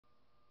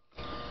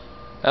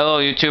Hello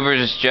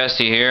YouTubers, it's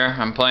Jesse here.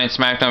 I'm playing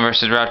Smackdown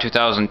vs. Raw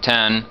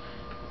 2010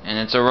 and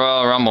it's a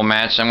Royal Rumble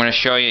match. I'm going to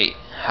show you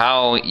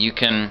how you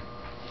can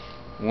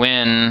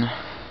win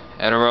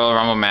at a Royal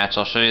Rumble match.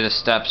 I'll show you the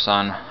steps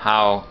on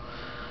how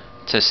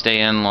to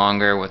stay in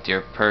longer with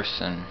your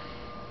person.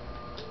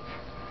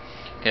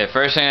 Okay,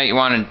 first thing that you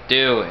want to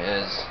do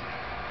is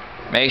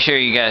make sure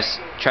you guys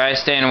try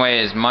staying away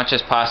as much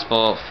as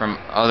possible from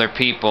other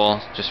people.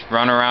 Just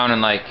run around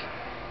and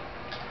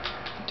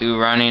do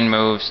running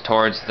moves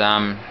towards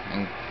them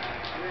and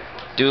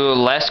do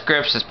less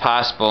grips as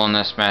possible in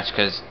this match,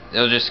 because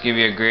it'll just give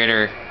you a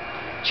greater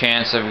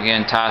chance of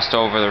getting tossed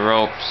over the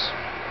ropes,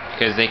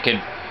 because they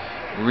could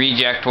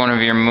reject one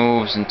of your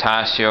moves and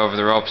toss you over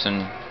the ropes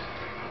and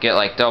get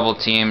like double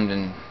teamed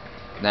and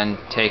then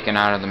taken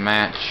out of the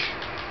match.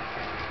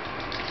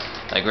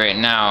 Like right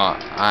now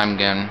I'm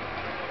gonna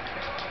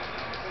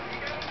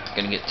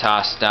get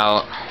tossed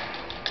out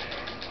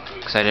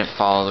because I didn't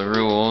follow the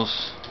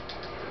rules.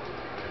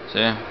 See?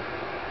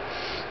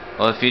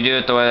 Well, if you do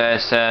it the way that I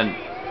said,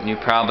 you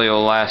probably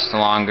will last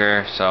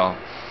longer. So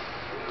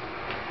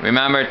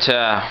remember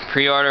to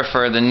pre-order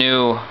for the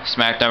new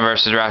Smackdown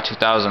vs. Raw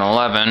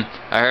 2011.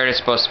 I heard it's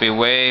supposed to be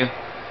way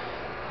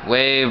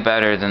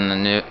better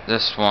than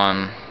this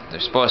one.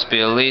 There's supposed to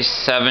be at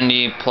least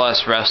 70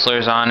 plus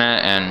wrestlers on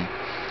it, and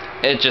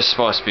it's just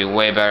supposed to be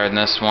way better than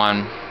this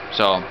one.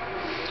 So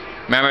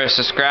remember to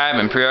subscribe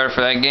and pre-order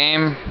for that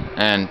game,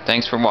 and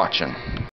thanks for watching.